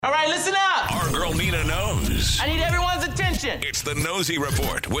All right, listen up. Our girl Nina knows. I need everyone's attention. It's the Nosey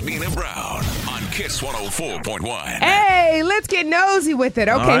Report with Nina Brown on Kiss 104.1. Hey, let's get nosy with it.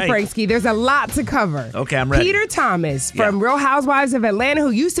 Okay, right. Franksky, there's a lot to cover. Okay, I'm ready. Peter Thomas from Real Housewives of Atlanta,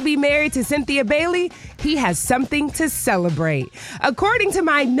 who used to be married to Cynthia Bailey, he has something to celebrate. According to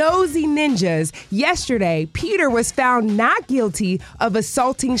my nosy ninjas, yesterday, Peter was found not guilty of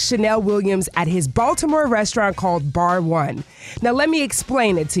assaulting Chanel Williams at his Baltimore restaurant called Bar One. Now, let me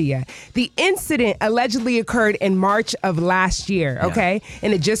explain it to you. The incident allegedly occurred in March of last year, okay?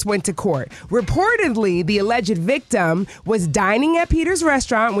 And it just went to court. Reportedly, the alleged victim was dining at Peter's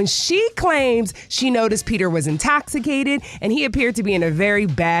restaurant when she claims she noticed Peter was intoxicated and he appeared to be in a very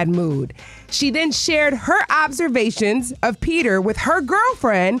bad mood. She then shared her observations of Peter with her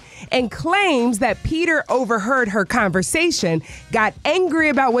girlfriend and claims that Peter overheard her conversation, got angry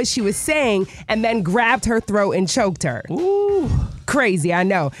about what she was saying, and then grabbed her throat and choked her. Ooh. Crazy, I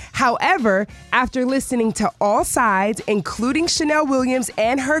know. However, after listening to all sides, including Chanel Williams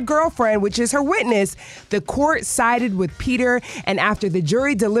and her girlfriend, which is her witness, the court sided with Peter, and after the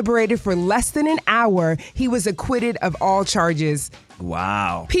jury deliberated for less than an hour, he was acquitted of all charges.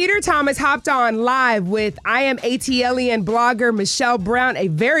 Wow. Peter Thomas hopped on live with I Am ATLian blogger Michelle Brown, a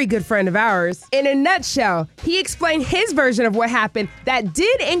very good friend of ours. In a nutshell, he explained his version of what happened that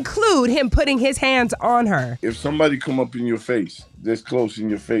did include him putting his hands on her. If somebody come up in your face, this close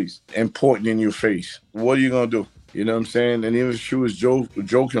in your face, and pointing in your face, what are you going to do? You know what I'm saying? And even if she was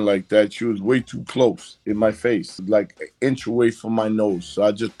joking like that, she was way too close in my face, like an inch away from my nose. So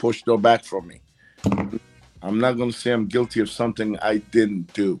I just pushed her back from me. I'm not going to say I'm guilty of something I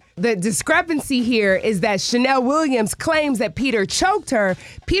didn't do. The discrepancy here is that Chanel Williams claims that Peter choked her.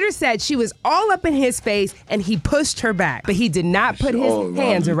 Peter said she was all up in his face and he pushed her back, but he did not put his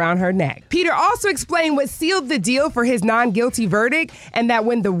hands around her neck. Peter also explained what sealed the deal for his non-guilty verdict, and that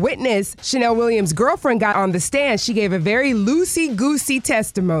when the witness, Chanel Williams' girlfriend, got on the stand, she gave a very loosey-goosey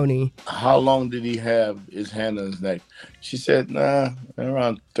testimony. How long did he have his hand on his neck? She said,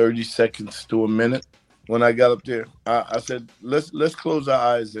 around 30 seconds to a minute. When I got up there, I said, let's close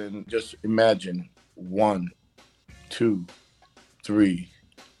our eyes and just imagine 1, 2, 3,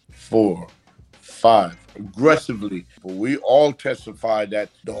 4, 5, aggressively. But we all testified that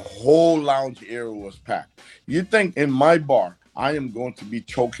the whole lounge area was packed. You think in my bar, I am going to be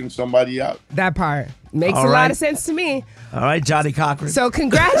choking somebody out? That part makes a lot of sense to me. All right, Johnny Cochran. So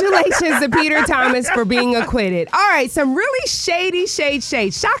congratulations to Peter Thomas for being acquitted. All right, some really shady shade.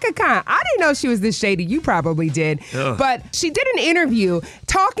 Chaka Khan, I didn't know she was this shady. You probably did. Ugh. But she did an interview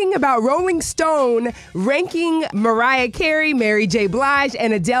talking about Rolling Stone ranking Mariah Carey, Mary J. Blige,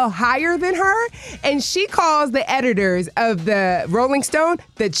 and Adele higher than her. And she calls the editors of the Rolling Stone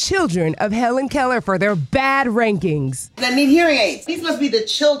the children of Helen Keller for their bad rankings. I need hearing aids. These must be the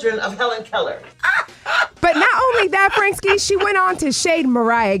children of Helen Keller. But not only that, Franksky, she went on to shade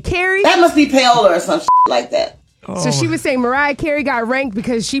Mariah Carey. That must be payola or some shit like that. So she was saying Mariah Carey got ranked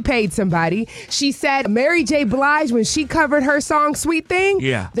because she paid somebody. She said Mary J. Blige, when she covered her song Sweet Thing,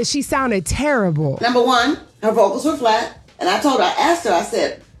 that she sounded terrible. Number one, her vocals were flat. And I asked her, I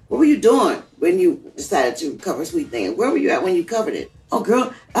said, what were you doing when you decided to cover Sweet Thing? Where were you at when you covered it? Oh,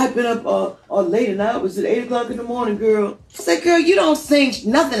 girl, I've been up all late and I was at 8 o'clock in the morning, girl. I said, girl, you don't sing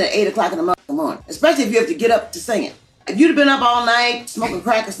nothing at 8 o'clock in the morning, especially if you have to get up to sing it. If you'd have been up all night smoking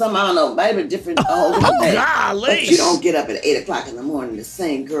crack or something, I don't know, might have been different, a whole different day. But you don't get up at 8 o'clock in the morning to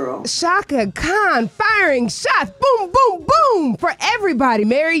sing, girl. Chaka Khan firing shots, boom, boom, boom, for everybody.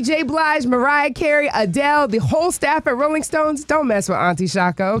 Mary J. Blige, Mariah Carey, Adele, the whole staff at Rolling Stones. Don't mess with Auntie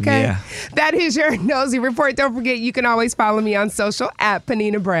Chaka, okay? Yeah. That is your Nosey Report. Don't forget, you can always follow me on social at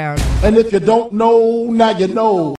Panina Brown. And if you don't know, now you know.